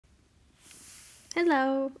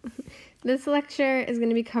Hello. This lecture is going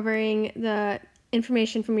to be covering the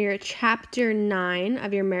information from your chapter 9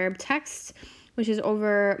 of your MERB text, which is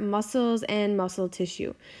over muscles and muscle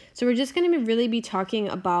tissue. So we're just going to really be talking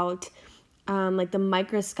about like the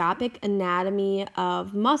microscopic anatomy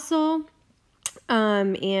of muscle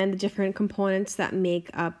and the different components that make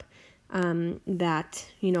up that,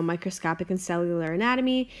 microscopic and cellular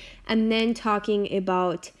anatomy, and then talking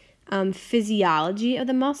about physiology of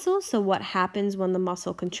the muscle, so what happens when the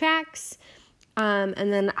muscle contracts,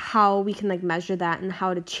 and then how we can measure that and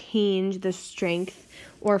how to change the strength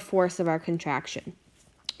or force of our contraction.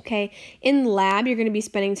 Okay, in lab, you're going to be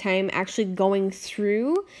spending time actually going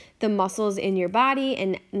through the muscles in your body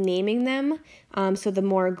and naming them. So the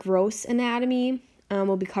more gross anatomy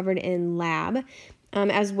will be covered in lab,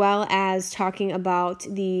 as well as talking about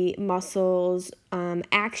the muscles'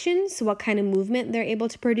 actions, so what kind of movement they're able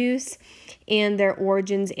to produce, and their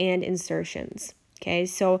origins and insertions. Okay,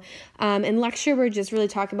 so in lecture, we're just really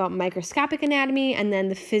talking about microscopic anatomy and then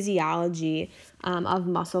the physiology of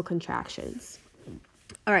muscle contractions.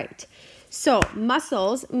 All right, so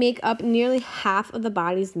muscles make up nearly half of the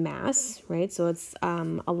body's mass, right? So it's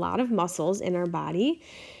a lot of muscles in our body.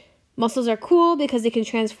 Muscles are cool because they can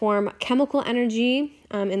transform chemical energy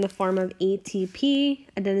in the form of ATP,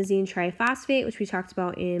 adenosine triphosphate, which we talked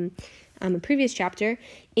about in a previous chapter,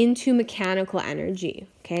 into mechanical energy,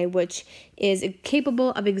 okay, which is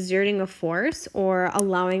capable of exerting a force or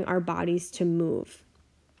allowing our bodies to move.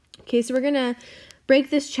 Okay, so we're going to break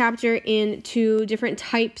this chapter into different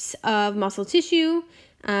types of muscle tissue,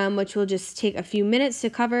 which will just take a few minutes to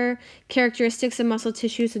cover. Characteristics of muscle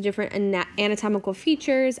tissue, so different anatomical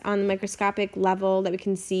features on the microscopic level that we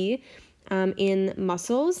can see in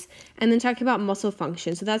muscles. And then talking about muscle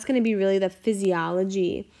function. So that's going to be really the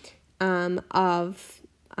physiology of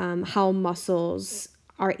how muscles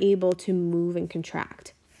are able to move and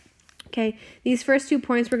contract. Okay, these first 2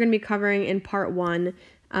 points we're going to be covering in part 1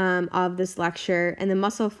 of this lecture, and the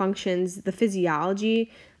muscle functions, the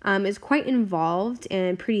physiology, is quite involved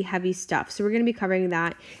and pretty heavy stuff. So we're going to be covering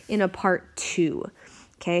that in a part 2.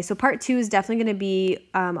 Okay, so part 2 is definitely going to be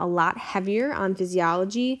a lot heavier on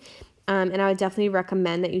physiology, and I would definitely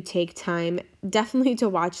recommend that you take time definitely to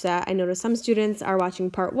watch that. I notice some students are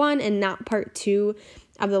watching part 1 and not part 2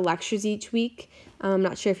 of the lectures each week. I'm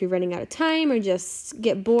not sure if you're running out of time or just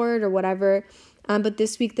get bored or whatever. But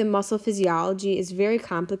this week, the muscle physiology is very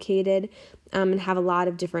complicated and have a lot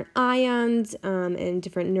of different ions and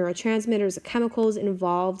different neurotransmitters and chemicals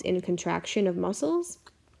involved in contraction of muscles.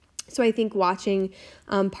 So I think watching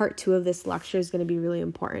part 2 of this lecture is going to be really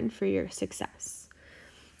important for your success.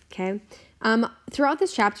 Okay. Throughout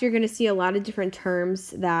this chapter, you're going to see a lot of different terms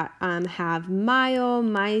that have myo,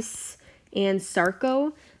 mice, and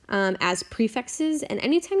sarco as prefixes, and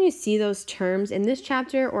anytime you see those terms in this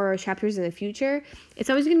chapter or chapters in the future, it's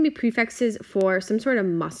always going to be prefixes for some sort of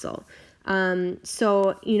muscle.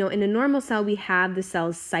 So, in a normal cell, we have the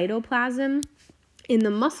cell's cytoplasm. In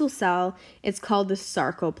the muscle cell, it's called the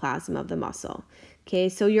sarcoplasm of the muscle. Okay,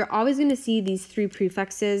 so you're always going to see these 3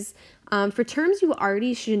 prefixes for terms you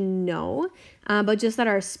already should know, but just that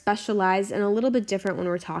are specialized and a little bit different when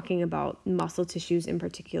we're talking about muscle tissues in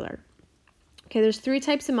particular. Okay, there's 3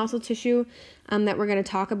 types of muscle tissue that we're going to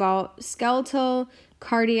talk about: skeletal,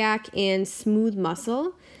 cardiac, and smooth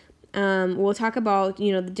muscle. We'll talk about,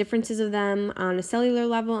 the differences of them on a cellular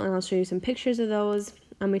level, and I'll show you some pictures of those.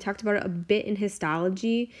 We talked about it a bit in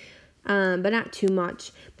histology, but not too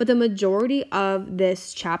much. But the majority of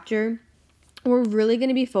this chapter, we're really going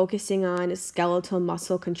to be focusing on skeletal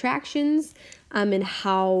muscle contractions and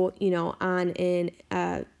how, on an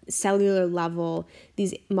cellular level,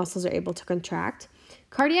 these muscles are able to contract.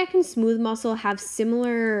 Cardiac and smooth muscle have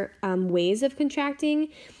similar ways of contracting,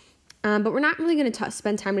 but we're not really going to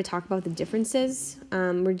spend time to talk about the differences.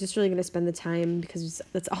 We're just really going to spend the time, because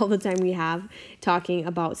that's all the time we have, talking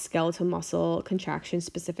about skeletal muscle contraction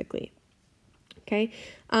specifically. Okay,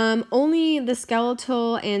 only the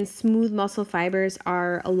skeletal and smooth muscle fibers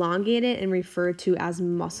are elongated and referred to as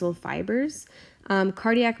muscle fibers.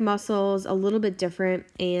 Cardiac muscles, a little bit different,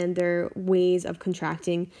 and their ways of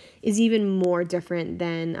contracting is even more different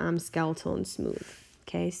than skeletal and smooth.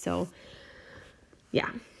 Okay, so yeah.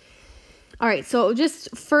 All right, so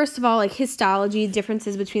just first of all, histology,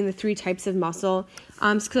 differences between the 3 types of muscle.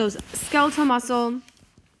 So skeletal muscle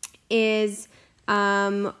is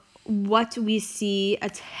what we see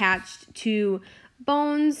attached to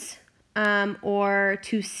bones or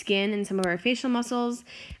to skin and some of our facial muscles,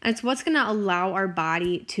 and it's what's going to allow our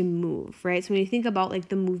body to move, right? So when you think about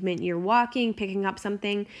the movement, you're walking, picking up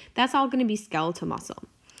something, that's all going to be skeletal muscle.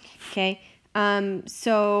 Okay,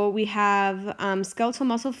 So we have skeletal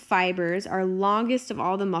muscle fibers are longest of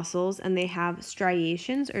all the muscles, and they have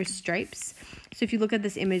striations or stripes. So if you look at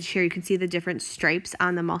this image here, you can see the different stripes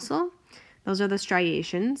on the muscle. Those are the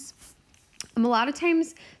striations. A lot of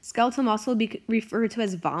times, skeletal muscle will be referred to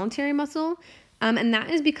as voluntary muscle, and that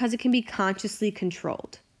is because it can be consciously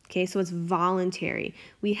controlled. Okay, so it's voluntary.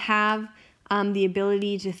 We have the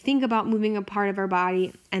ability to think about moving a part of our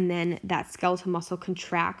body, and then that skeletal muscle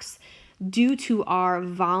contracts due to our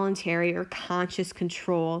voluntary or conscious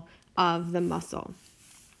control of the muscle.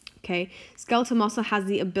 Okay, skeletal muscle has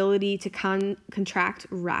the ability to contract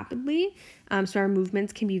rapidly, so our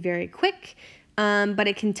movements can be very quick, but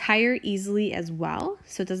it can tire easily as well,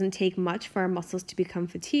 so it doesn't take much for our muscles to become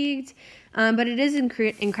fatigued, but it is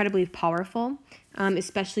incredibly powerful,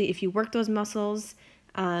 especially if you work those muscles.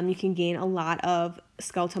 You can gain a lot of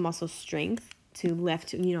skeletal muscle strength to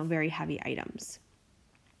lift, very heavy items.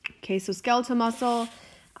 Okay, so skeletal muscle,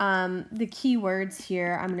 the key words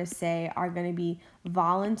here I'm going to say are going to be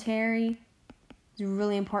voluntary. It's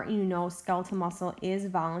really important skeletal muscle is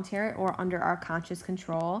voluntary or under our conscious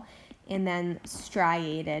control. And then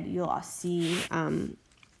striated, you'll see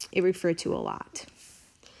it referred to a lot.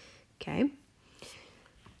 Okay.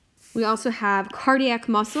 We also have cardiac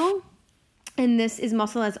muscle, and this is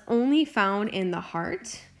muscle that's only found in the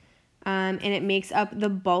heart. And it makes up the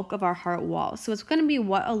bulk of our heart wall. So it's going to be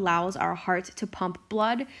what allows our heart to pump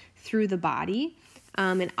blood through the body.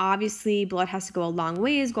 And obviously, blood has to go a long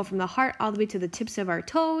ways, go from the heart all the way to the tips of our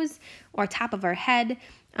toes or top of our head.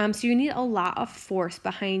 So you need a lot of force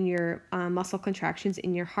behind your muscle contractions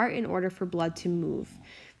in your heart in order for blood to move.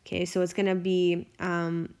 Okay, so it's going to be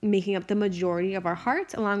making up the majority of our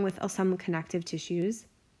heart along with some connective tissues.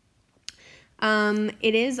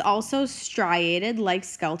 It is also striated like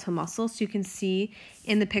skeletal muscle. So you can see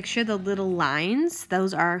in the picture the little lines,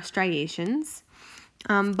 those are striations.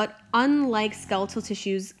 But unlike skeletal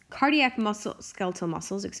tissues, cardiac muscles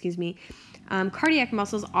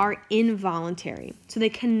are involuntary. So they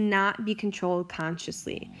cannot be controlled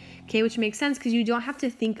consciously. Okay, which makes sense because you don't have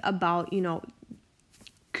to think about,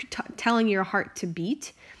 telling your heart to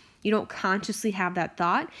beat. You don't consciously have that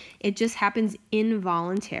thought. It just happens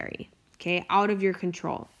involuntary. Okay, out of your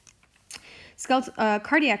control.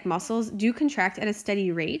 Cardiac muscles do contract at a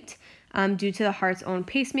steady rate due to the heart's own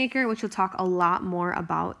pacemaker, which we'll talk a lot more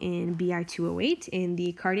about in BI 208 in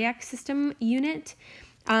the cardiac system unit.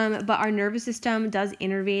 But our nervous system does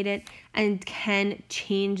innervate it and can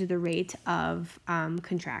change the rate of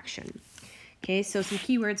contraction. Okay, so some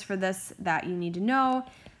keywords for this that you need to know.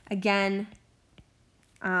 Again,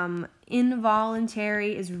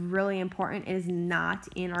 involuntary is really important. It is not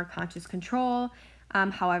in our conscious control.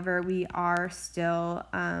 However, we are still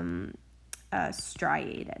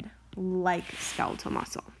striated like skeletal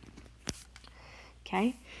muscle.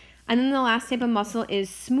 Okay, and then the last type of muscle is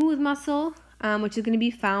smooth muscle, which is going to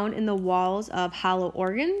be found in the walls of hollow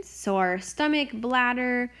organs. So our stomach,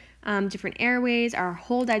 bladder, different airways, our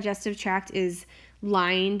whole digestive tract is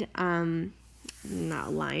lined,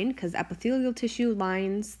 not lined because epithelial tissue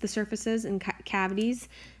lines the surfaces and cavities,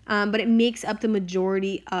 but it makes up the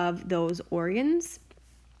majority of those organs.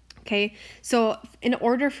 Okay, so in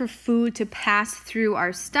order for food to pass through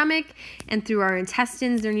our stomach and through our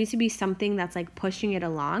intestines, there needs to be something that's like pushing it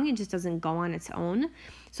along. It just doesn't go on its own.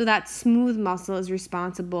 So that smooth muscle is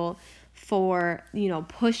responsible for,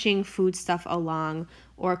 pushing food stuff along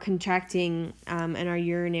or contracting in our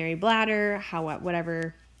urinary bladder,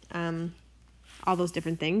 whatever, all those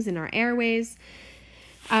different things in our airways.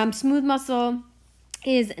 Smooth muscle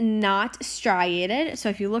is not striated. So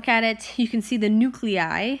if you look at it, you can see the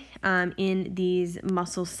nuclei in these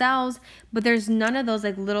muscle cells, but there's none of those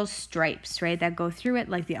like little stripes, right, that go through it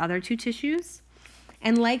like the other two tissues.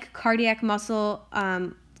 And like cardiac muscle,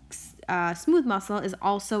 smooth muscle is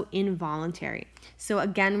also involuntary. So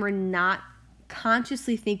again, we're not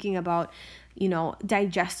consciously thinking about,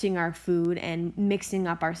 digesting our food and mixing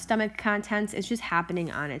up our stomach contents. It's just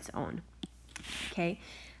happening on its own. Okay.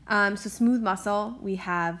 So smooth muscle, we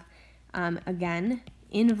have, again,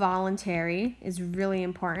 involuntary is really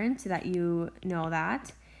important so that you know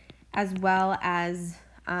that, as well as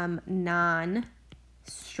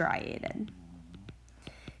non-striated.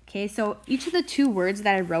 Okay, so each of the two words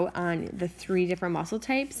that I wrote on the three different muscle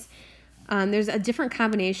types, there's a different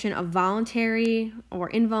combination of voluntary or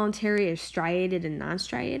involuntary or striated and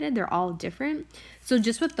non-striated. They're all different. So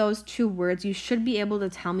just with those two words, you should be able to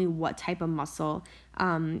tell me what type of muscle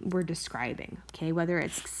we're describing, okay, whether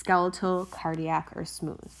it's skeletal, cardiac, or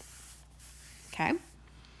smooth. Okay.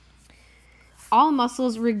 all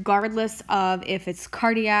muscles, regardless of if it's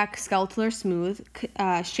cardiac, skeletal, or smooth,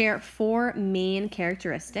 share 4 main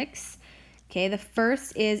characteristics. Okay, the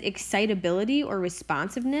first is excitability or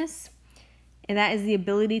responsiveness, and that is the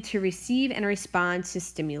ability to receive and respond to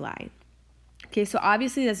stimuli. Okay, so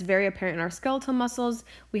obviously that's very apparent in our skeletal muscles.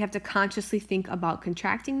 We have to consciously think about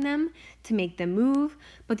contracting them to make them move,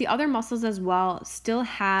 but the other muscles as well still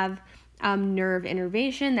have nerve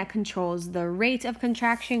innervation that controls the rate of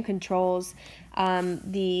contraction, controls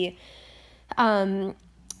the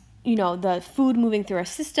food moving through our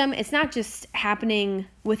system. It's not just happening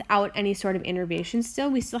without any sort of innervation still.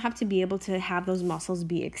 We still have to be able to have those muscles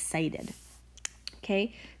be excited.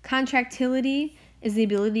 Okay, contractility is the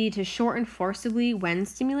ability to shorten forcibly when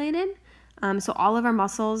stimulated. So all of our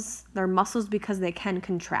muscles, they're muscles because they can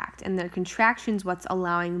contract, and their contraction's what's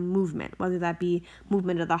allowing movement, whether that be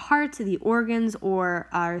movement of the heart, the organs, or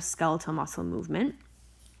our skeletal muscle movement.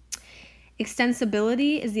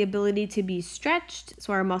 Extensibility is the ability to be stretched,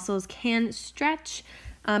 so our muscles can stretch,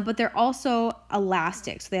 but they're also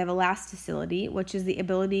elastic, so they have elasticity, which is the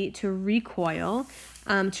ability to recoil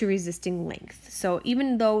to resisting length. So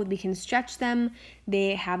even though we can stretch them,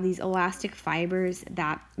 they have these elastic fibers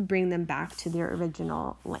that bring them back to their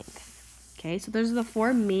original length. Okay, so those are the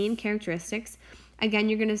 4 main characteristics. Again,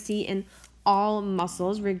 you're going to see in all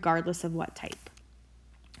muscles, regardless of what type.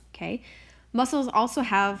 Okay, muscles also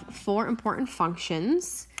have 4 important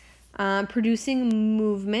functions. Producing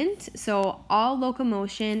movement, so all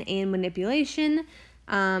locomotion and manipulation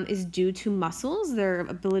is due to muscles. Their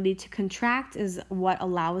ability to contract is what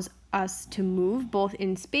allows us to move both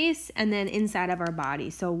in space and then inside of our body.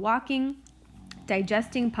 So walking,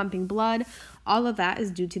 digesting, pumping blood, all of that is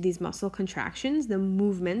due to these muscle contractions, the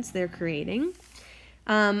movements they're creating.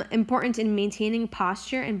 Important in maintaining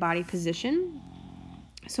posture and body position,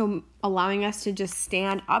 so allowing us to just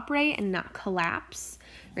stand upright and not collapse,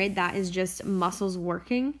 right? That is just muscles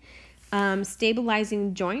working.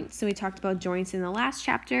 Stabilizing joints. So we talked about joints in the last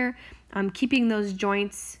chapter. Keeping those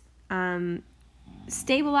joints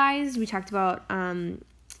stabilized. We talked about,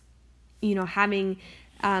 having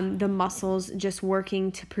the muscles just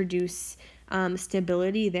working to produce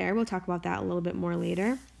stability there. We'll talk about that a little bit more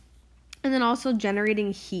later. And then also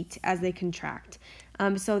generating heat as they contract.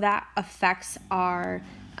 So that affects our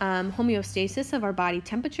homeostasis of our body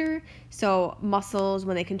temperature. So muscles,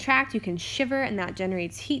 when they contract, you can shiver, and that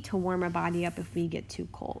generates heat to warm our body up if we get too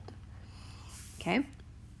cold. Okay.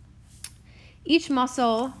 Each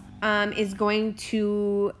muscle is going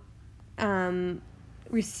to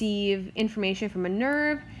receive information from a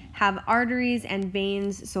nerve, have arteries and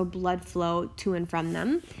veins, so blood flow to and from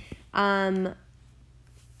them.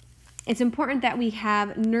 It's important that we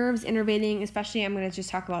have nerves innervating, especially I'm going to just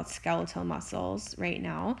talk about skeletal muscles right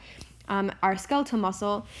now. Our skeletal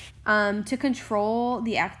muscle, to control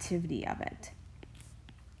the activity of it.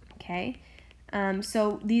 Okay,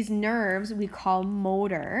 so these nerves we call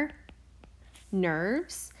motor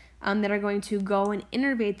nerves that are going to go and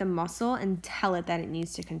innervate the muscle and tell it that it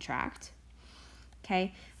needs to contract.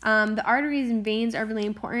 Okay, the arteries and veins are really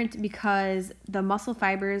important because the muscle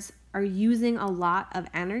fibers are using a lot of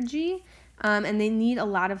energy, and they need a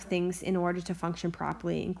lot of things in order to function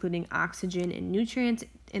properly, including oxygen and nutrients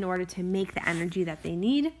in order to make the energy that they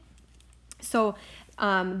need. So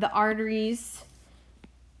the arteries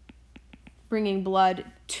bringing blood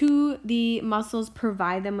to the muscles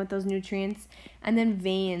provide them with those nutrients, and then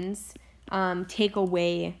veins take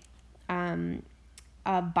away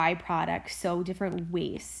byproducts, so different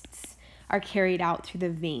wastes are carried out through the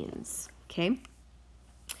veins. Okay.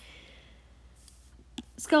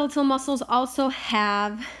 Skeletal muscles also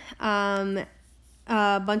have a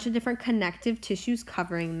bunch of different connective tissues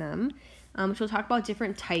covering them, which we'll talk about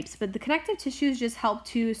different types, but the connective tissues just help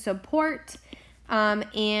to support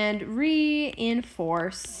and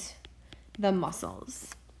reinforce the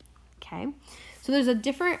muscles. Okay, so there's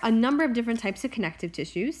a number of different types of connective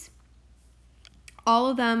tissues. All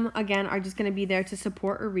of them, again, are just going to be there to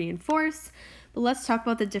support or reinforce. But let's talk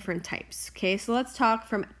about the different types. Okay, so let's talk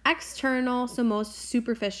from external, so most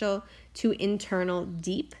superficial, to internal,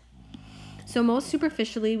 deep. So most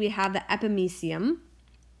superficially, we have the epimysium,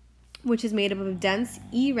 which is made up of dense,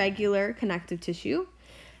 irregular connective tissue.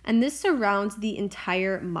 And this surrounds the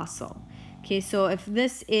entire muscle. Okay, so if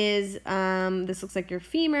this is, this looks like your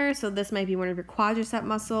femur, so this might be one of your quadricep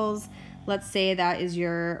muscles. Let's say that is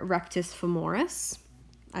your rectus femoris.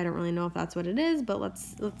 I don't really know if that's what it is, but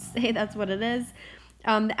let's say that's what it is.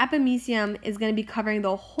 The epimysium is going to be covering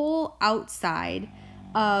the whole outside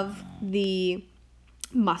of the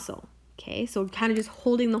muscle. Okay, so kind of just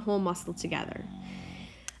holding the whole muscle together.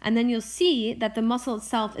 And then you'll see that the muscle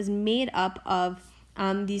itself is made up of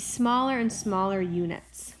these smaller and smaller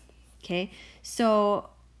units. Okay, so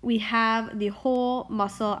we have the whole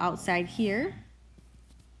muscle outside here.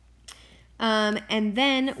 And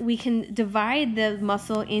then we can divide the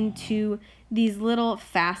muscle into these little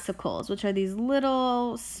fascicles, which are these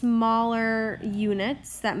little smaller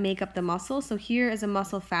units that make up the muscle. So here is a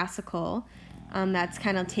muscle fascicle that's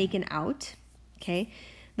kind of taken out. Okay,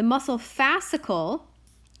 the muscle fascicle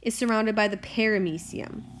is surrounded by the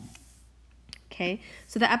perimysium. Okay,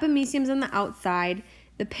 so the epimysium is on the outside.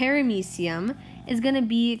 The perimysium is going to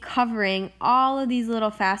be covering all of these little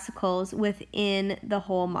fascicles within the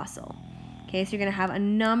whole muscle. Okay, so you're going to have a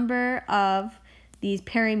number of these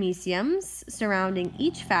perimysiums surrounding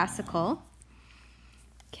each fascicle.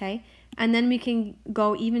 Okay, and then we can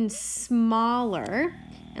go even smaller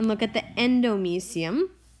and look at the endomysium.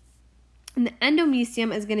 And the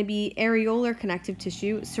endomysium is going to be areolar connective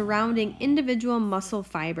tissue surrounding individual muscle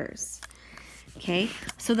fibers. Okay,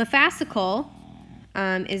 so the fascicle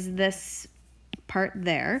is this part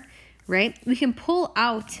there, right? We can pull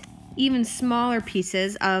out even smaller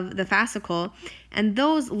pieces of the fascicle, and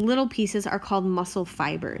those little pieces are called muscle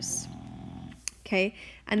fibers. Okay,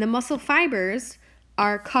 and the muscle fibers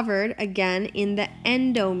are covered again in the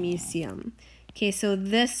endomysium. Okay, so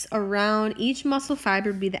this around each muscle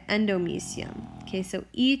fiber would be the endomysium. Okay, so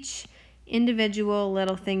each individual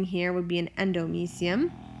little thing here would be an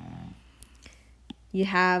endomysium. You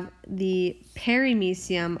have the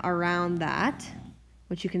perimysium around that,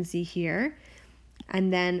 which you can see here.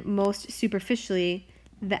 And then most superficially,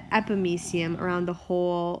 the epimysium around the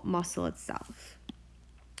whole muscle itself.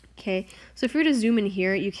 Okay, so if we were to zoom in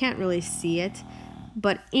here, you can't really see it,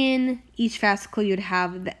 but in each fascicle, you'd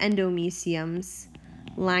have the endomysiums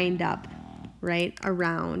lined up right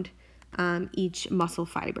around each muscle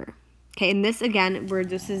fiber. Okay, and this again,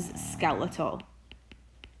 this is skeletal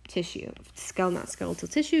tissue. Not skeletal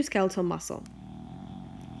tissue, skeletal muscle.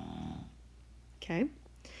 Okay,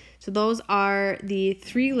 so those are the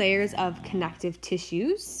 3 layers of connective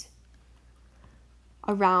tissues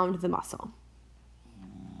around the muscle.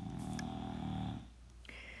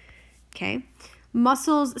 Okay,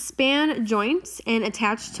 muscles span joints and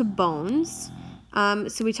attach to bones.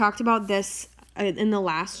 So we talked about this in the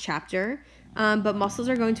last chapter, but muscles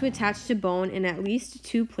are going to attach to bone in at least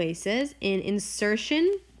 2 places: in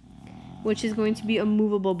insertion, which is going to be a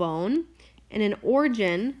movable bone, and an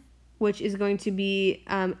origin, which is going to be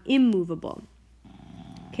immovable.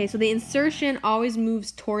 Okay, so the insertion always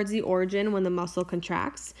moves towards the origin when the muscle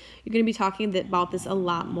contracts. You're going to be talking about this a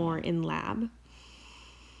lot more in lab.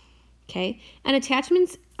 Okay, and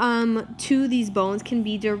attachments to these bones can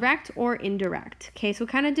be direct or indirect. Okay, so it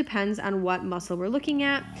kind of depends on what muscle we're looking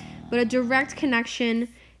at, but a direct connection,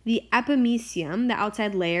 the epimysium, the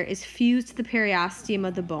outside layer, is fused to the periosteum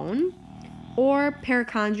of the bone or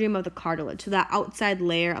perichondrium of the cartilage. So that outside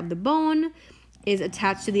layer of the bone is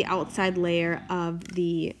attached to the outside layer of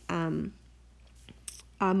the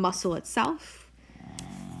muscle itself.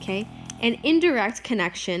 Okay, an indirect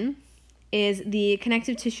connection is the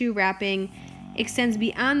connective tissue wrapping extends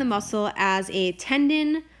beyond the muscle as a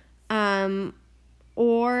tendon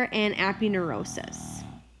or an aponeurosis.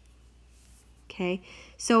 Okay,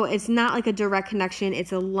 so it's not like a direct connection.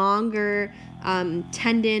 It's a longer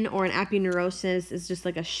tendon, or an aponeurosis is just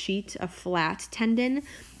like a sheet, a flat tendon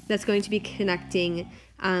that's going to be connecting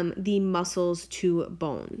the muscles to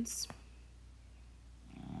bones.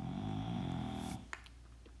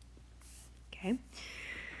 Okay,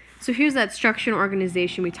 so here's that structure and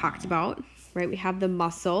organization we talked about, right? We have the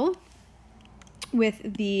muscle with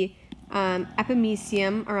the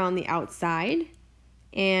epimysium around the outside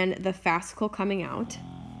and the fascicle coming out.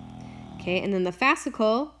 Okay, and then the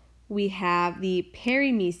fascicle, we have the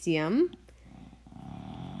perimysium.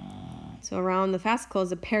 So around the fascicle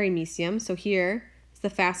is a perimysium. So here is the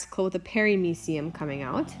fascicle with the perimysium coming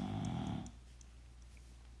out.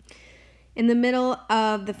 In the middle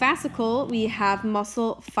of the fascicle, we have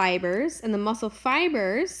muscle fibers, and the muscle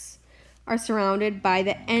fibers are surrounded by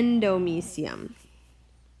the endomysium.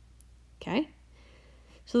 Okay,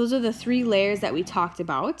 so those are the 3 layers that we talked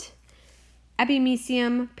about: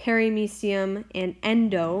 epimysium, perimysium, and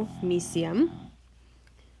endomysium.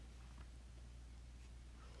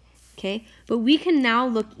 Okay, but we can now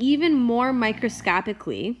look even more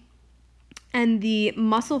microscopically, and the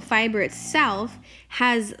muscle fiber itself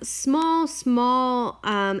has small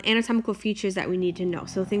anatomical features that we need to know.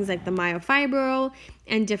 So things like the myofibril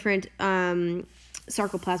and different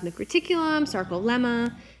sarcoplasmic reticulum,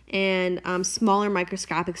 sarcolemma, and smaller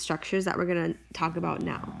microscopic structures that we're going to talk about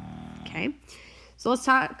now. Okay, so let's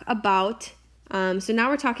talk about So now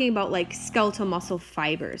we're talking about like skeletal muscle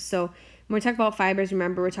fibers. So when we talk about fibers,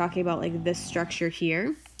 remember we're talking about like this structure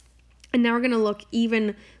here. And now we're going to look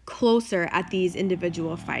even closer at these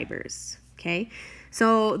individual fibers, okay?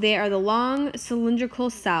 So they are the long cylindrical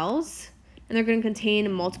cells, and they're going to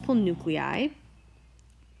contain multiple nuclei.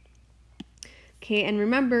 Okay, and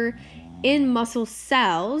remember, in muscle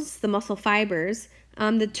cells, the muscle fibers,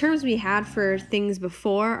 the terms we had for things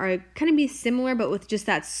before are kind of be similar, but with just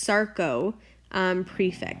that sarco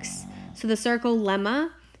prefix. So the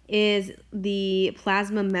sarcolemma is the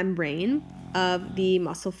plasma membrane of the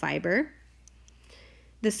muscle fiber.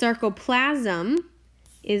 The sarcoplasm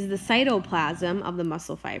is the cytoplasm of the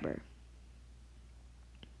muscle fiber.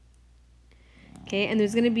 Okay, and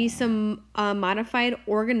there's going to be some modified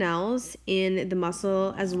organelles in the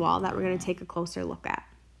muscle as well that we're going to take a closer look at.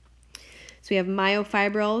 So we have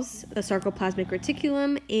myofibrils, the sarcoplasmic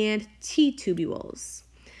reticulum, and T-tubules.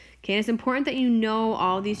 Okay, and it's important that you know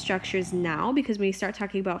all these structures now, because when you start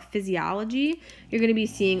talking about physiology, you're going to be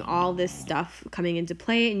seeing all this stuff coming into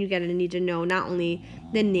play, and you're going to need to know not only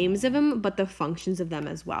the names of them, but the functions of them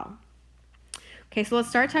as well. Okay, so let's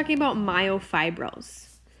start talking about myofibrils.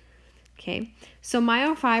 Okay, so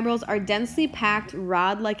myofibrils are densely packed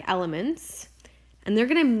rod-like elements, and they're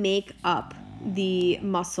going to make up the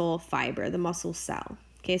muscle fiber, the muscle cell.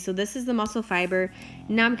 Okay, so this is the muscle fiber.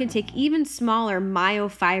 Now I'm going to take even smaller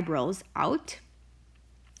myofibrils out,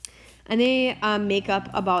 and they make up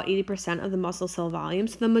about 80% of the muscle cell volume.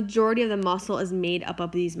 So the majority of the muscle is made up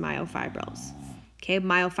of these myofibrils. Okay,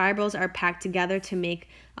 myofibrils are packed together to make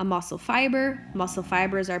a muscle fiber. Muscle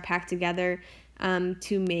fibers are packed together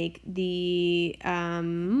to make the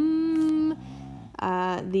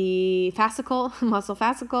fascicle, muscle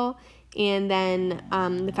fascicle, and then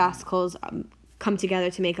the fascicles come together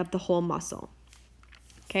to make up the whole muscle.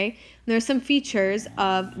 Okay, and there are some features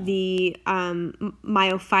of the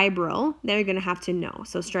myofibril that you're going to have to know.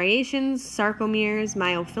 So striations, sarcomeres,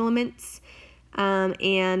 myofilaments,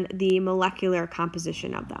 and the molecular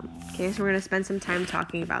composition of them. Okay, so we're going to spend some time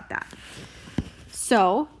talking about that.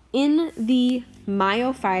 So in the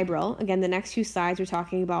myofibril, again, the next few slides we're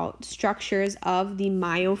talking about structures of the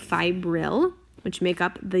myofibril, which make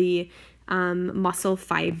up the muscle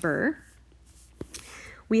fiber.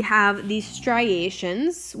 We have these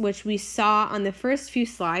striations, which we saw on the first few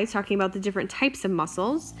slides, talking about the different types of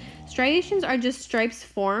muscles. Striations are just stripes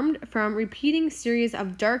formed from repeating series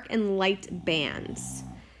of dark and light bands.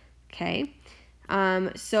 Okay,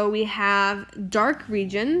 so we have dark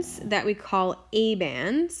regions that we call A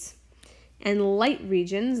bands, and light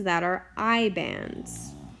regions that are I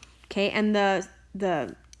bands. Okay, and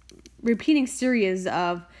the repeating series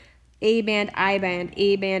of A band, I band,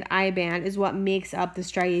 A band, I band is what makes up the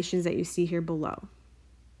striations that you see here below.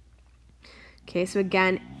 Okay, so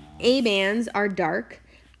again, A bands are dark,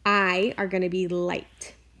 I are going to be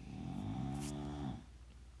light.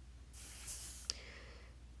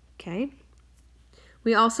 Okay,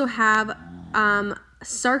 we also have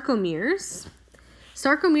sarcomeres.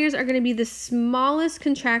 Sarcomeres are going to be the smallest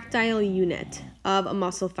contractile unit of a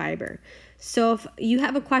muscle fiber. So if you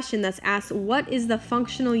have a question that's asked, what is the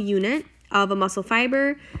functional unit of a muscle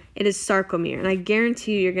fiber? It is sarcomere. And I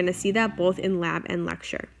guarantee you're going to see that both in lab and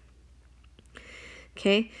lecture.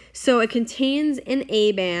 Okay, so it contains an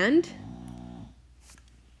A band,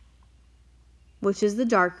 which is the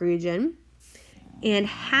dark region, and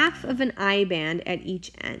half of an I band at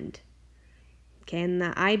each end. Okay, and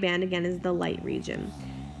the I band, again, is the light region.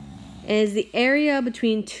 It is the area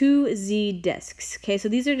between two Z discs. Okay, so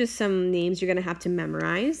these are just some names you're going to have to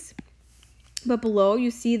memorize. But below, you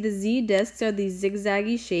see the Z discs are these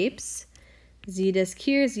zigzaggy shapes. Z disc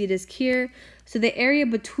here, Z disc here. So the area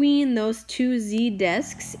between those two Z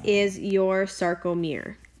discs is your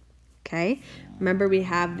sarcomere. Okay, remember we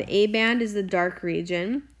have the A band is the dark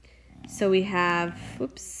region. So we have,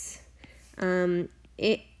 A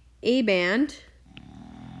band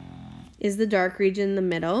is the dark region in the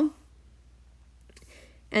middle.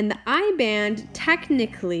 And the I band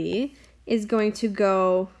technically is going to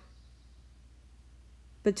go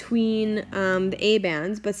between the A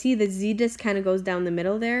bands, but see the Z disc kind of goes down the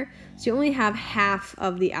middle there. So you only have half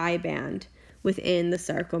of the I band within the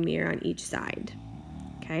sarcomere on each side.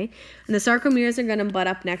 Okay, and the sarcomeres are going to butt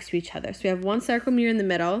up next to each other. So we have one sarcomere in the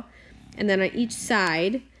middle, and then on each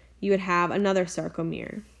side you would have another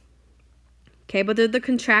sarcomere. Okay, but they're the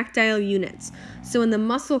contractile units. So when the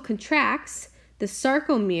muscle contracts, the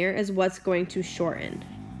sarcomere is what's going to shorten.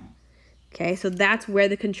 Okay, so that's where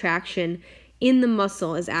the contraction in the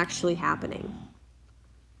muscle is actually happening.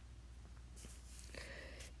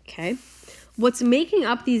 Okay, What's making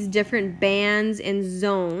up these different bands and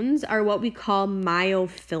zones are what we call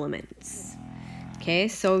myofilaments. Okay,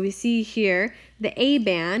 so we see here the A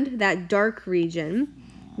band, that dark region.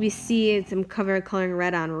 We see some coloring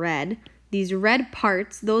red on red. These red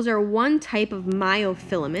parts, those are one type of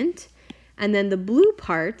myofilament. And then the blue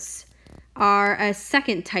parts are a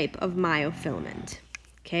second type of myofilament.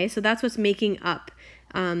 Okay, so that's what's making up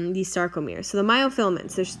these sarcomeres. So the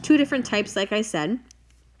myofilaments, there's two different types, like I said.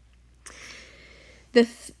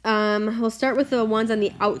 We'll start with the ones on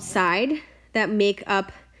the outside that make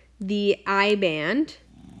up the I band.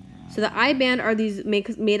 So the I band are these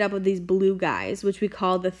made up of these blue guys, which we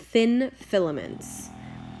call the thin filaments.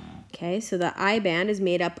 Okay, so the I band is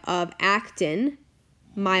made up of actin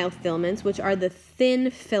myofilaments, which are the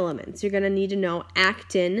thin filaments. You're going to need to know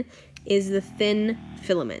actin is the thin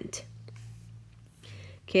filament.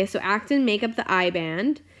 Okay, so actin make up the I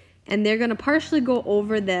band, and they're going to partially go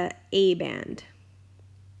over the A band.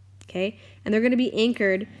 Okay, and they're going to be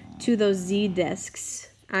anchored to those Z discs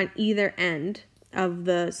on either end of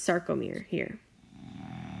the sarcomere here.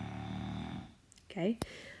 Okay,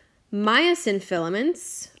 myosin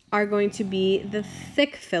filaments are going to be the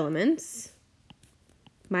thick filaments.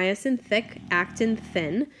 Myosin thick, actin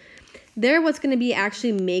thin. They're what's going to be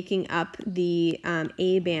actually making up the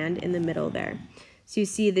A band in the middle there. So you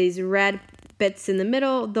see these red bits in the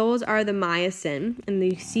middle, those are the myosin, and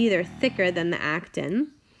you see they're thicker than the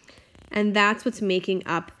actin. And that's what's making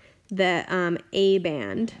up the A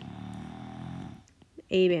band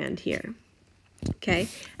here. Okay,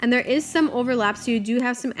 and there is some overlap, so you do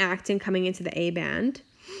have some actin coming into the A band,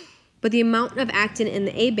 but the amount of actin in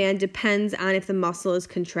the A band depends on if the muscle is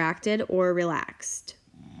contracted or relaxed.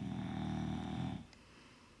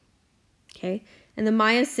 Okay, and the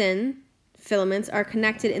myosin filaments are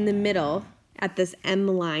connected in the middle at this M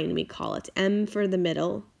line, we call it. M for the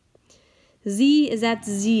middle. Z is at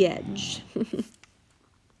Z edge.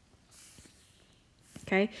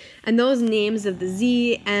 Okay, and those names of the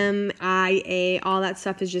Z, M, I, A, all that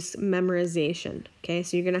stuff is just memorization. Okay,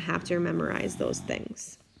 so you're going to have to memorize those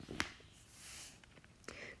things.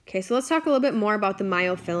 Okay, so let's talk a little bit more about the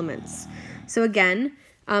myofilaments. So again,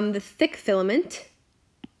 the thick filament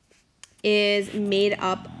is made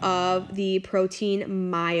up of the protein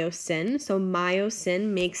myosin. So myosin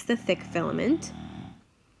makes the thick filament.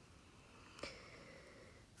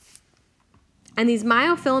 And these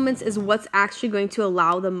myofilaments is what's actually going to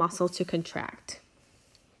allow the muscle to contract.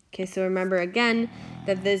 Okay, so remember again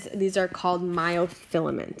that these are called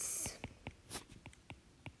myofilaments.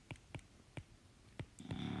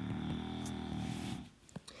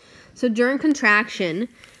 So during contraction,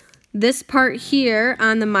 this part here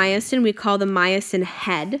on the myosin we call the myosin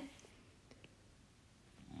head.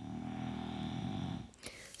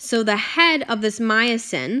 So the head of this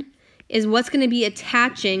myosin is what's going to be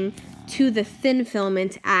attaching to the thin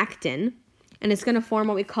filament actin, and it's going to form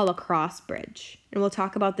what we call a cross bridge. And we'll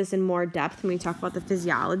talk about this in more depth when we talk about the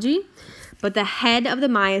physiology. But the head of the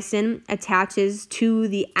myosin attaches to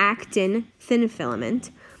the actin thin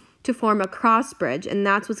filament to form a cross bridge, and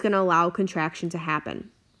that's what's going to allow contraction to happen.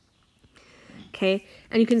 Okay,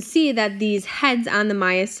 and you can see that these heads on the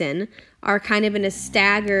myosin are kind of in a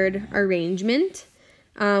staggered arrangement,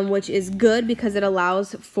 which is good because it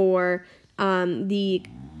allows for the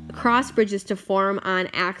cross bridges to form on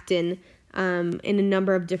actin in a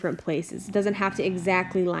number of different places. It doesn't have to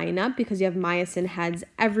exactly line up because you have myosin heads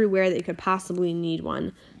everywhere that you could possibly need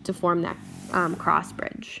one to form that cross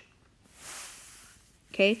bridge.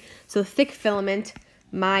 Okay, so thick filament,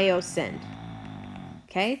 myosin.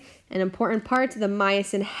 Okay, an important part, the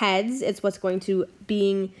myosin heads, it's what's going to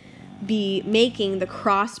be making the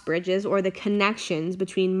cross bridges or the connections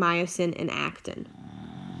between myosin and actin.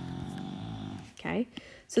 Okay,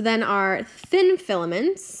 so then our thin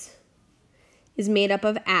filaments is made up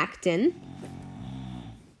of actin.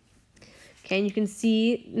 Okay, and you can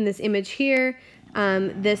see in this image here,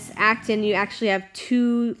 this actin, you actually have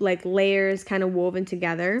two like layers kind of woven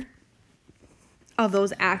together of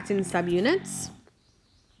those actin subunits.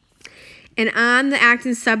 And on the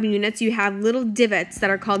actin subunits, you have little divots that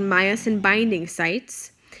are called myosin binding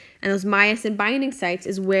sites. And those myosin binding sites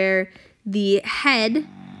is where the head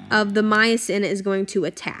of the myosin is going to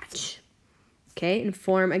attach. Okay, and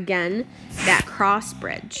form, again, that cross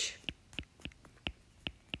bridge.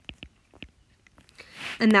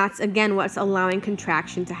 And that's, again, what's allowing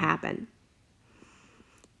contraction to happen.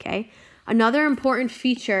 Okay, another important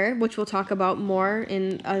feature, which we'll talk about more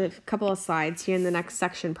in a couple of slides here in the next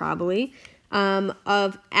section probably,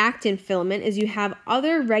 of actin filament is you have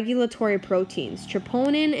other regulatory proteins,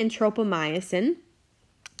 troponin and tropomyosin,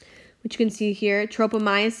 which you can see here.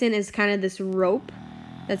 Tropomyosin is kind of this rope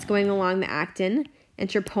that's going along the actin, and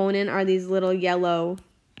troponin are these little yellow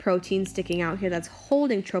proteins sticking out here that's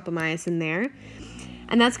holding tropomyosin there.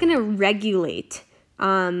 And that's going to regulate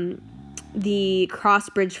the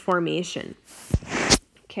cross-bridge formation.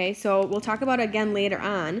 Okay, so we'll talk about it again later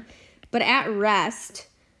on. But at rest,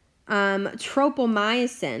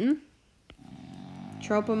 tropomyosin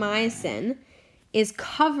is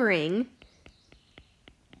covering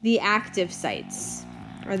the active sites,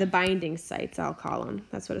 or the binding sites, I'll call them.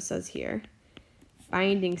 That's what it says here.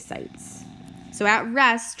 Binding sites. So at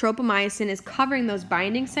rest, tropomyosin is covering those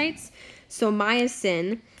binding sites, so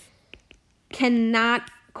myosin cannot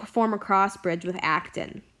form a cross bridge with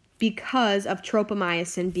actin because of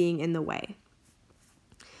tropomyosin being in the way.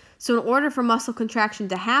 So in order for muscle contraction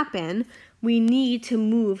to happen, we need to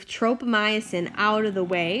move tropomyosin out of the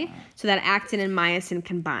way so that actin and myosin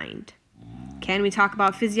can bind. Okay, and we talk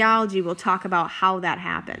about physiology, we'll talk about how that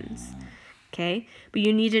happens. Okay, but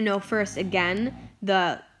you need to know first, again,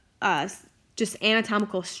 the just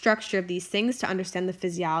anatomical structure of these things to understand the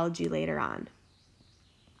physiology later on.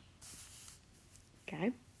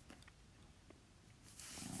 Okay.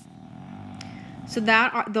 So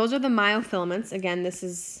those are the myofilaments. Again, this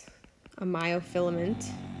is a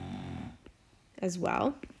myofilament as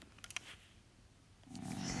well.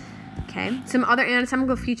 Okay, some other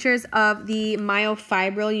anatomical features of the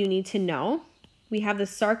myofibril you need to know. We have the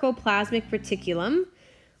sarcoplasmic reticulum,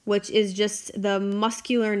 which is just the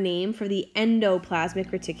muscular name for the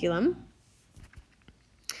endoplasmic reticulum.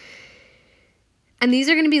 And these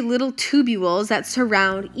are going to be little tubules that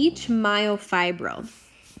surround each myofibril.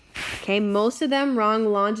 Okay, most of them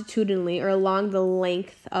run longitudinally or along the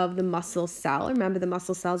length of the muscle cell. Remember, the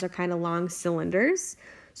muscle cells are kind of long cylinders,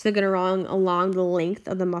 so they're going to run along the length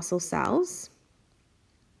of the muscle cells.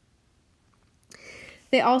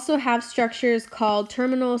 They also have structures called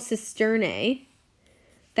terminal cisternae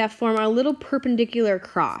that form a little perpendicular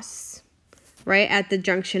cross, right at the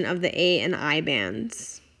junction of the A and I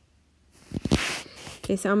bands.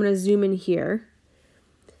 Okay, so I'm going to zoom in here.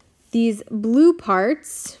 These blue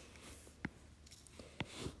parts,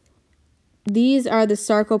 these are the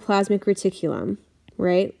sarcoplasmic reticulum,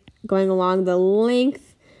 right? Going along the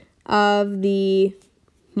length of the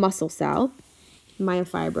muscle cell,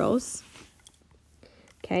 myofibrils.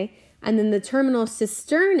 Okay, and then the terminal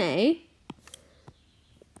cisternae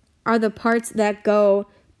are the parts that go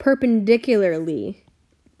perpendicularly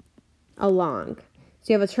along.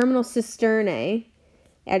 So you have a terminal cisternae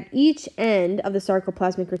at each end of the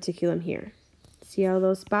sarcoplasmic reticulum here. See all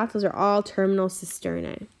those spots? Those are all terminal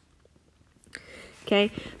cisternae.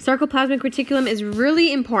 Okay, sarcoplasmic reticulum is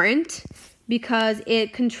really important because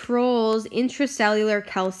it controls intracellular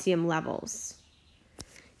calcium levels.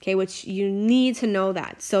 Okay, which you need to know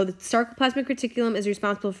that. So the sarcoplasmic reticulum is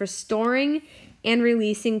responsible for storing and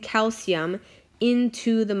releasing calcium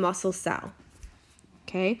into the muscle cell.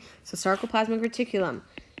 Okay, so sarcoplasmic reticulum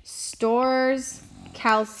stores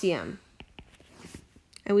calcium.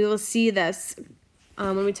 And we will see this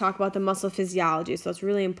when we talk about the muscle physiology. So it's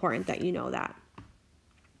really important that you know that.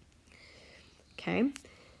 Okay,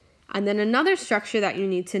 and then another structure that you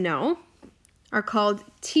need to know are called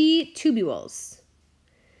T-tubules.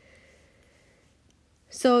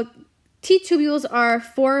 So T-tubules are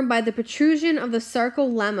formed by the protrusion of the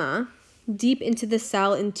sarcolemma deep into the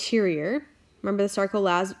cell interior. Remember, the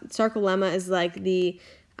sarcolemma is like the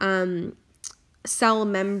cell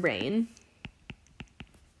membrane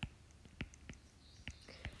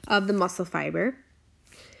of the muscle fiber.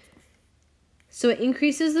 So it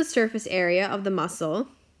increases the surface area of the muscle.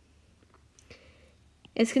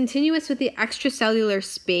 It's continuous with the extracellular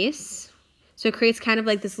space. So it creates kind of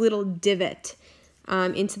like this little divot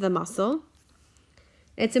into the muscle.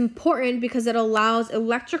 It's important because it allows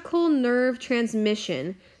electrical nerve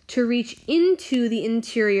transmission to reach into the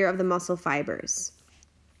interior of the muscle fibers.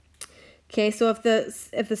 Okay, so if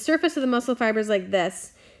the surface of the muscle fiber is like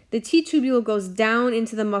this, the T-tubule goes down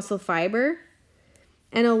into the muscle fiber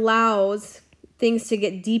and allows things to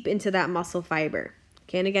get deep into that muscle fiber.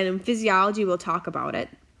 Okay, and again, in physiology, we'll talk about it.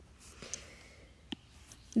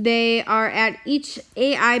 They are at each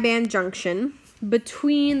AI band junction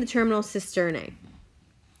between the terminal cisternae.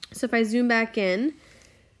 So if I zoom back in,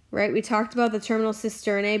 right, we talked about the terminal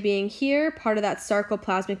cisternae being here, part of that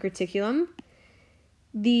sarcoplasmic reticulum.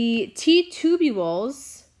 The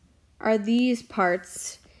T-tubules are these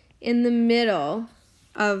parts in the middle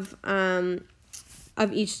of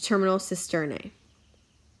each terminal cisternae.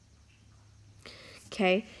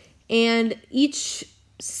 Okay, and each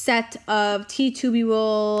set of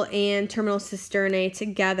T-tubule and terminal cisternae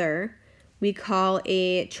together we call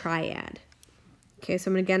a triad. Okay,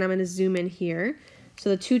 so I'm going to zoom in here. So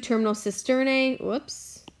the two terminal cisternae,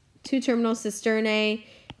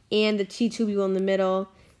 and the T-tubule in the middle,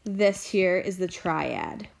 this here is the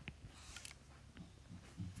triad.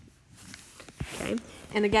 Okay,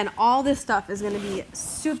 and again, all this stuff is going to be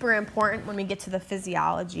super important when we get to the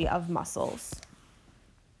physiology of muscles.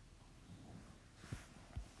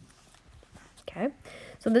 Okay,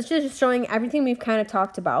 so this is just showing everything we've kind of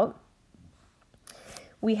talked about.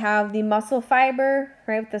 We have the muscle fiber,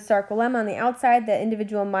 right, with the sarcolemma on the outside, the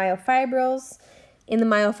individual myofibrils. In the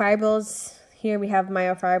myofibrils, here we have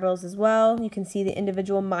myofibrils as well. You can see the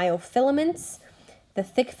individual myofilaments, the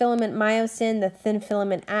thick filament myosin, the thin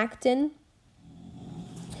filament actin.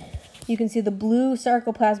 You can see the blue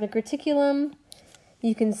sarcoplasmic reticulum.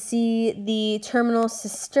 You can see the terminal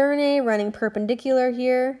cisternae running perpendicular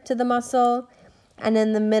here to the muscle. And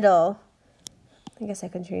in the middle, I guess I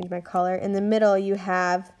can change my color. In the middle, you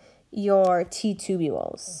have your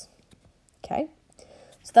T-tubules. Okay,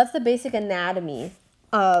 so that's the basic anatomy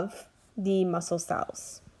of the muscle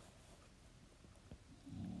cells.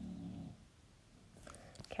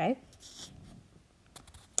 Okay.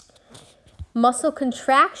 Muscle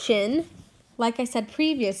contraction, like I said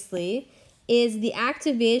previously, is the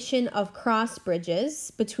activation of cross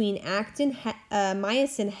bridges between actin,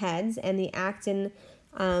 myosin heads and the actin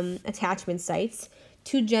attachment sites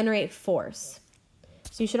to generate force.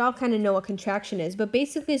 So you should all kind of know what contraction is, but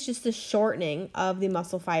basically it's just the shortening of the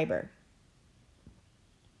muscle fiber.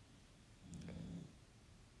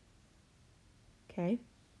 Okay.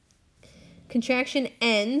 Contraction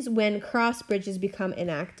ends when cross bridges become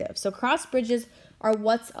inactive. So cross bridges are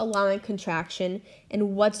what's allowing contraction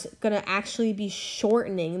and what's going to actually be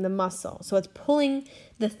shortening the muscle. So it's pulling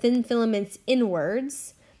the thin filaments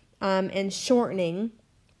inwards and shortening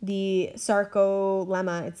the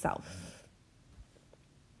sarcolemma itself.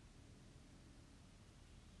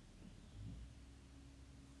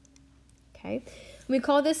 Okay, we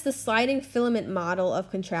call this the sliding filament model of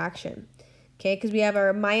contraction. Okay, because we have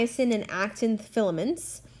our myosin and actin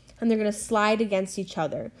filaments, and they're going to slide against each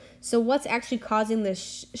other. So what's actually causing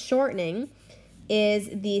this shortening is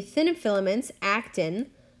the thin filaments,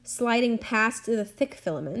 actin, sliding past the thick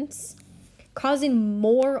filaments, causing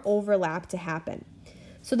more overlap to happen.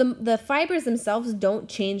 So the fibers themselves don't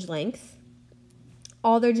change length.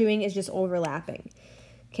 All they're doing is just overlapping.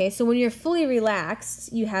 Okay, so when you're fully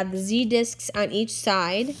relaxed, you have the Z discs on each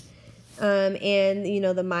side, and you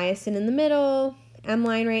know the myosin in the middle, M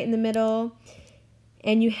line right in the middle,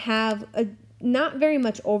 and you have not very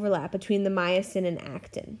much overlap between the myosin and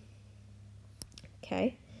actin.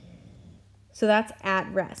 Okay, so that's at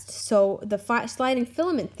rest. So the sliding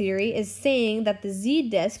filament theory is saying that the Z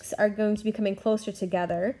discs are going to be coming closer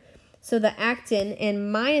together, so the actin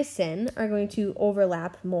and myosin are going to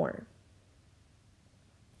overlap more.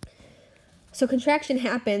 So contraction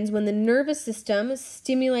happens when the nervous system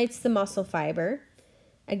stimulates the muscle fiber.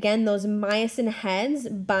 Again, those myosin heads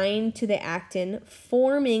bind to the actin,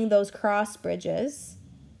 forming those cross bridges,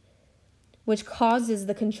 which causes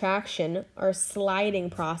the contraction or sliding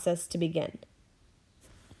process to begin.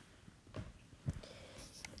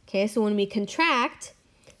 Okay, so when we contract,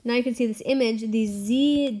 now you can see this image, these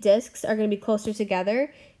Z discs are going to be closer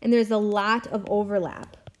together, and there's a lot of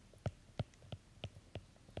overlap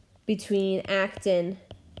between actin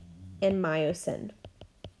and myosin.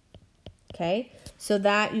 Okay, so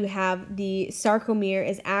that you have the sarcomere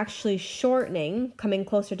is actually shortening, coming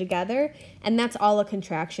closer together, and that's all a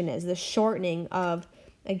contraction is, the shortening of,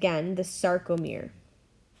 again, the sarcomere.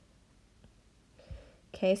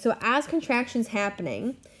 Okay, so as contraction's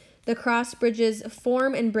happening, the cross bridges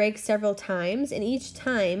form and break several times, and each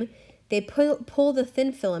time they pull the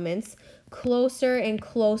thin filaments closer and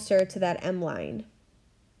closer to that M line,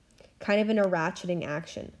 kind of in a ratcheting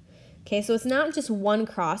action. Okay, so it's not just one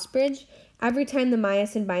cross bridge. Every time the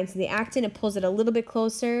myosin binds to the actin, it pulls it a little bit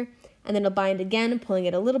closer, and then it'll bind again, pulling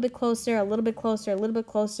it a little bit closer, a little bit closer, a little bit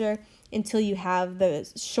closer, until you have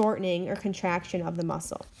the shortening or contraction of the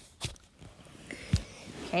muscle.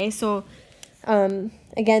 Okay, so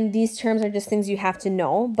again, these terms are just things you have to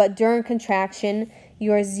know, but during contraction,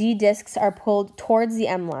 your Z discs are pulled towards the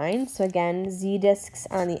M line. So again, Z discs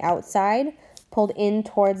on the outside, pulled in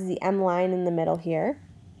towards the M line in the middle here.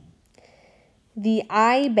 The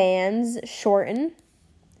I bands shorten.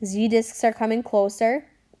 Z discs are coming closer.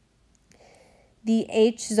 The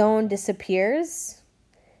H zone disappears.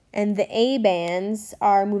 And the A bands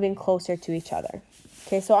are moving closer to each other.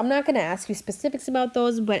 Okay, so I'm not going to ask you specifics about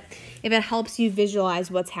those, but if it helps you visualize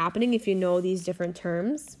what's happening, if you know these different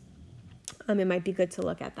terms, it might be good to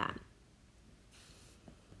look at that.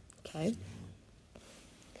 Okay.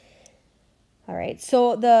 All right,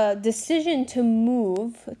 so the decision to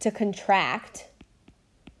move, to contract,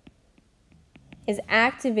 is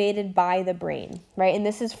activated by the brain, right? And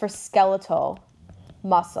this is for skeletal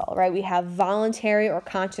muscle, right? We have voluntary or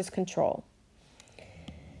conscious control.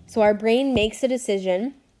 So our brain makes a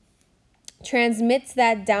decision, transmits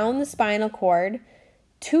that down the spinal cord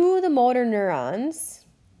to the motor neurons.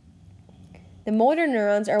 The motor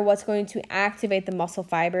neurons are what's going to activate the muscle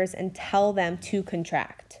fibers and tell them to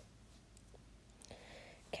contract.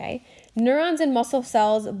 Okay, neurons and muscle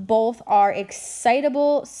cells both are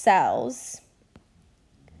excitable cells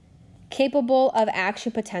capable of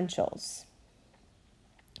action potentials.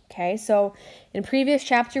 Okay, so in previous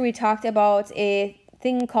chapter we talked about a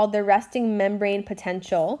thing called the resting membrane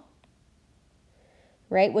potential,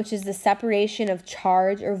 right, which is the separation of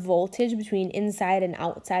charge or voltage between inside and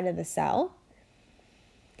outside of the cell.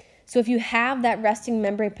 So if you have that resting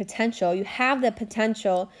membrane potential, you have the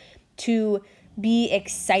potential to be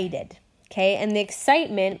excited, okay? And the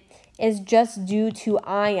excitement is just due to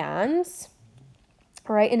ions,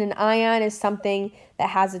 right? And an ion is something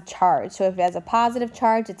that has a charge. So if it has a positive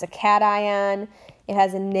charge, it's a cation. It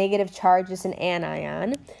has a negative charge, it's an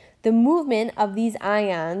anion. The movement of these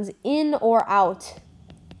ions in or out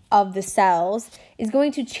of the cells is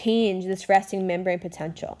going to change this resting membrane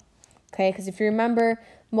potential, okay? Because if you remember,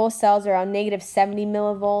 most cells are around negative 70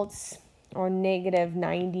 millivolts or negative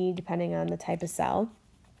 90, depending on the type of cell.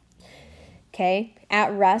 Okay,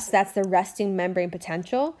 at rest, that's the resting membrane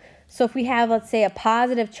potential. So if we have, let's say, a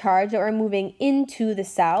positive charge that we're moving into the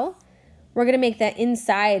cell, we're going to make that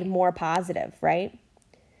inside more positive, right?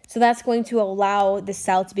 So that's going to allow the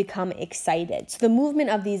cell to become excited. So the movement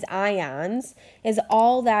of these ions is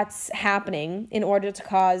all that's happening in order to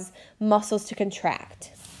cause muscles to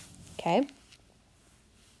contract, okay?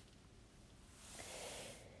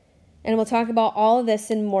 And we'll talk about all of this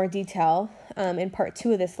in more detail in part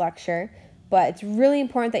 2 of this lecture. But it's really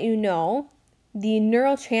important that you know the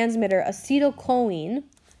neurotransmitter acetylcholine,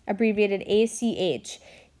 abbreviated ACH,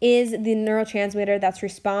 is the neurotransmitter that's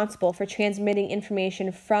responsible for transmitting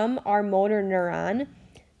information from our motor neuron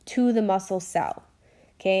to the muscle cell.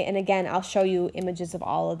 Okay, and again, I'll show you images of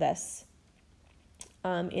all of this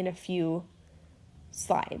in a few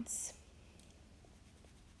slides.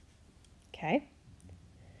 Okay.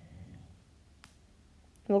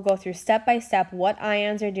 We'll go through step by step what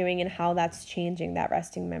ions are doing and how that's changing that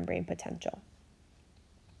resting membrane potential.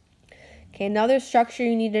 Okay, another structure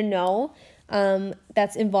you need to know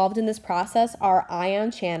that's involved in this process are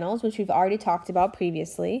ion channels, which we've already talked about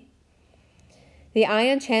previously. The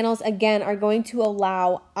ion channels, again, are going to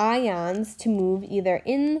allow ions to move either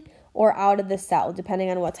in or out of the cell, depending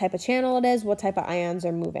on what type of channel it is, what type of ions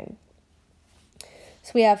are moving.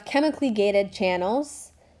 So we have chemically gated channels,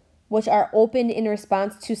 which are opened in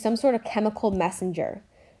response to some sort of chemical messenger.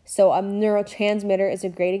 So a neurotransmitter is a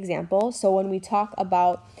great example. So when we talk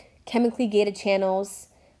about chemically gated channels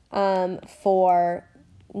for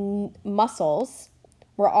muscles,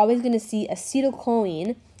 we're always going to see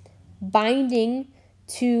acetylcholine binding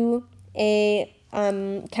to a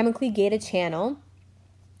chemically gated channel.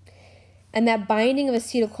 And that binding of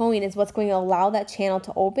acetylcholine is what's going to allow that channel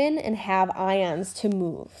to open and have ions to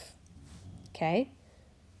move. Okay?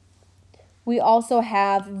 We also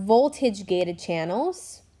have voltage-gated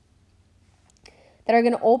channels that are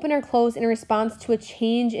going to open or close in response to a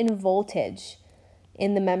change in voltage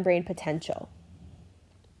in the membrane potential.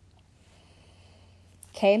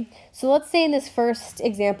 Okay, so let's say in this first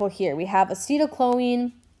example here, we have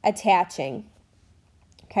acetylcholine attaching.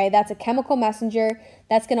 Okay, that's a chemical messenger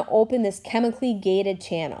that's going to open this chemically gated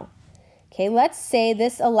channel. Okay, let's say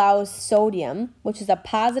this allows sodium, which is a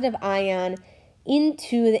positive ion,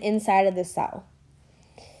 into the inside of the cell.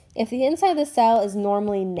 If the inside of the cell is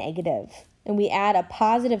normally negative and we add a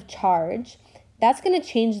positive charge, that's going to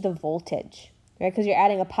change the voltage, right? Because you're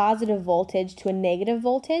adding a positive voltage to a negative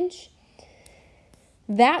voltage.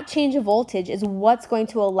 That change of voltage is what's going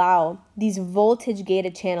to allow these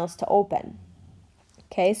voltage-gated channels to open.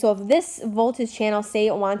 Okay, so if this voltage channel, say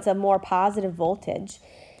it wants a more positive voltage,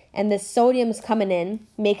 and the sodium is coming in,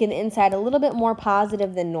 making the inside a little bit more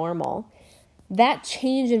positive than normal, that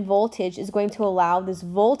change in voltage is going to allow this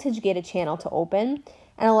voltage-gated channel to open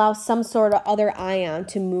and allow some sort of other ion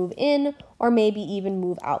to move in or maybe even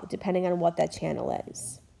move out, depending on what that channel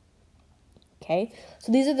is. Okay,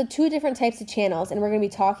 so these are the two different types of channels, and we're going to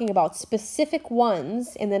be talking about specific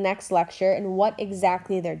ones in the next lecture and what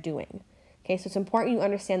exactly they're doing. Okay, so it's important you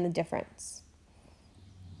understand the difference.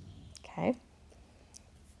 Okay,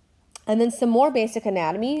 and then some more basic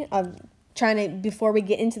anatomy of before we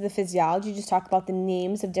get into the physiology, just talk about the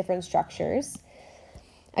names of different structures.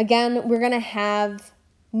 Again, we're going to have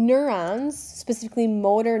neurons, specifically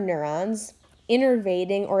motor neurons,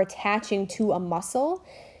 innervating or attaching to a muscle.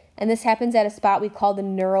 And this happens at a spot we call the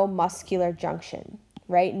neuromuscular junction,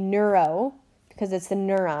 right? Neuro, because it's the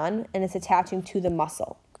neuron and it's attaching to the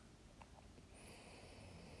muscle.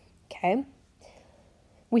 Okay.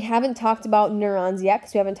 We haven't talked about neurons yet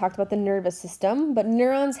because we haven't talked about the nervous system, but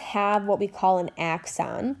neurons have what we call an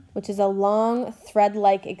axon, which is a long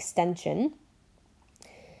thread-like extension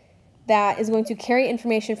that is going to carry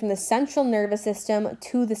information from the central nervous system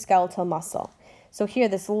to the skeletal muscle. So here,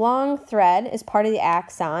 this long thread is part of the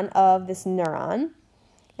axon of this neuron,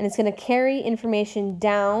 and it's going to carry information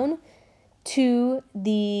down to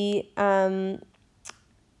the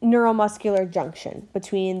neuromuscular junction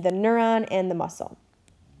between the neuron and the muscle.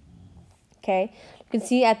 Okay, you can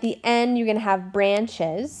see at the end you're going to have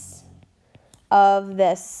branches of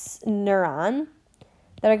this neuron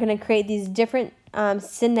that are going to create these different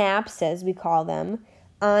synapses, we call them,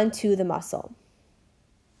 onto the muscle.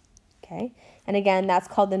 Okay, and again, that's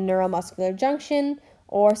called the neuromuscular junction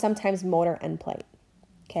or sometimes motor endplate.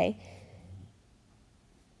 Okay.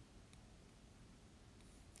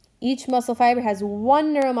 Each muscle fiber has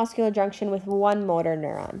one neuromuscular junction with one motor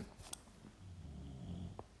neuron.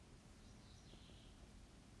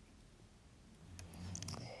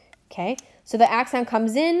 Okay, so the axon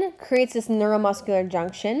comes in, creates this neuromuscular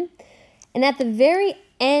junction, and at the very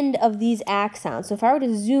end of these axons, so if I were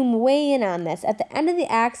to zoom way in on this, at the end of the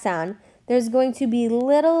axon, there's going to be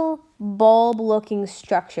little bulb-looking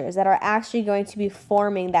structures that are actually going to be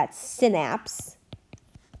forming that synapse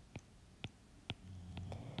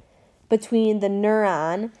between the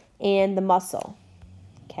neuron and the muscle.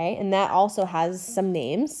 Okay, and that also has some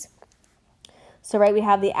names. So, right, we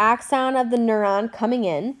have the axon of the neuron coming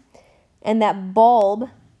in, and that bulb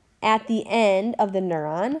at the end of the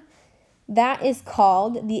neuron, that is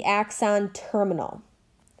called the axon terminal.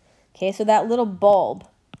 Okay, so that little bulb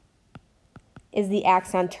is the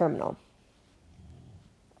axon terminal.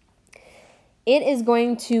 It is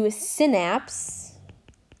going to synapse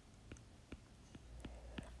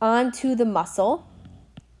onto the muscle,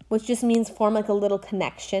 which just means form like a little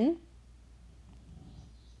connection.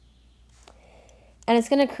 And it's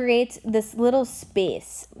going to create this little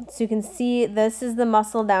space. So you can see this is the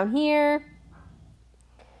muscle down here.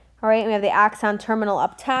 All right, we have the axon terminal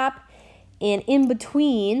up top. And in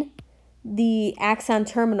between the axon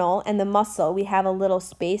terminal and the muscle, we have a little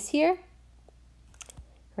space here.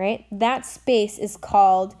 Right? That space is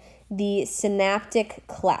called the synaptic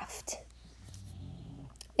cleft.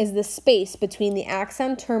 Is the space between the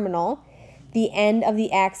axon terminal, the end of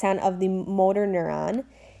the axon of the motor neuron,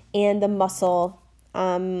 and the muscle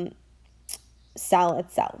cell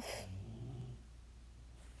itself.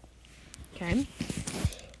 Okay.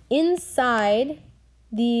 Inside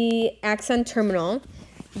the axon terminal,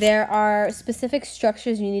 there are specific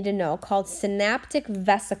structures you need to know called synaptic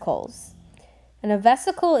vesicles. And a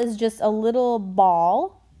vesicle is just a little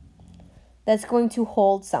ball that's going to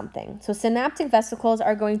hold something. So synaptic vesicles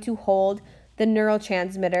are going to hold the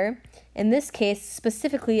neurotransmitter. In this case,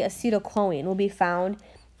 specifically acetylcholine will be found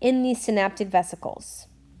in these synaptic vesicles.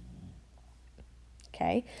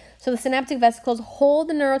 Okay, so the synaptic vesicles hold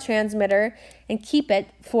the neurotransmitter and keep it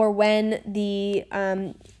for when the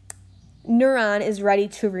neuron is ready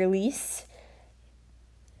to release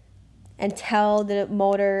and tell the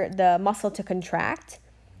muscle to contract.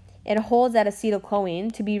 It holds that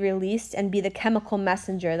acetylcholine to be released and be the chemical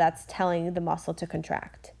messenger that's telling the muscle to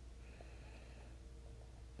contract.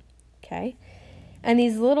 Okay, and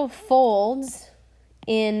these little folds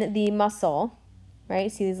in the muscle,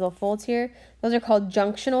 right? See these little folds here? Those are called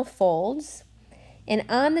junctional folds. And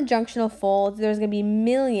on the junctional folds, there's going to be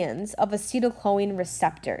millions of acetylcholine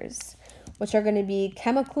receptors, which are going to be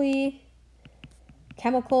chemical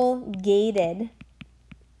gated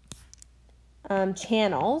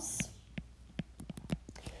channels,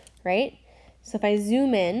 right? So if I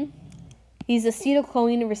zoom in, these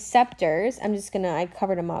acetylcholine receptors, I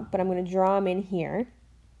covered them up, but I'm going to draw them in here.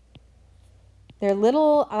 They're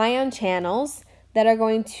little ion channels that are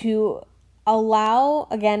going to allow,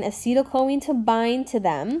 again, acetylcholine to bind to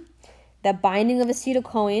them. That binding of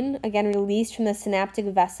acetylcholine, again, released from the synaptic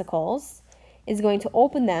vesicles, is going to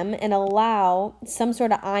open them and allow some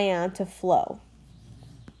sort of ion to flow.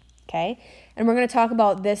 Okay? And we're going to talk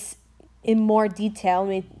about this in more detail when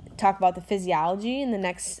we talk about the physiology in the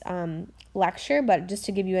next lecture, but just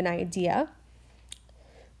to give you an idea,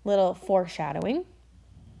 little foreshadowing.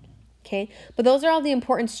 Okay, but those are all the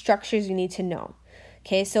important structures you need to know.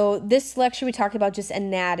 Okay, so this lecture we talked about just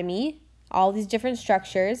anatomy, all these different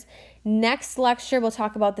structures, Next lecture, we'll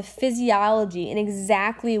talk about the physiology and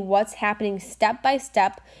exactly what's happening step by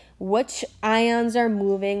step, which ions are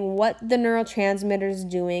moving, what the neurotransmitter is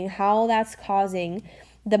doing, how that's causing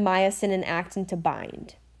the myosin and actin to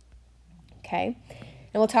bind. Okay,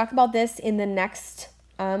 and we'll talk about this in the next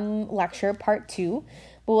lecture, part 2.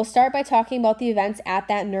 But we'll start by talking about the events at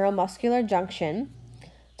that neuromuscular junction,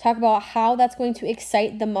 talk about how that's going to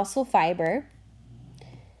excite the muscle fiber,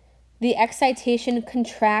 the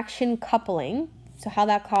excitation-contraction coupling, so how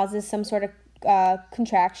that causes some sort of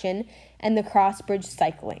contraction, and the cross-bridge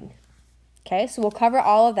cycling. Okay, so we'll cover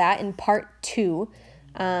all of that in part 2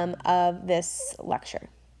 of this lecture.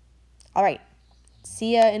 All right,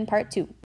 see ya in part 2.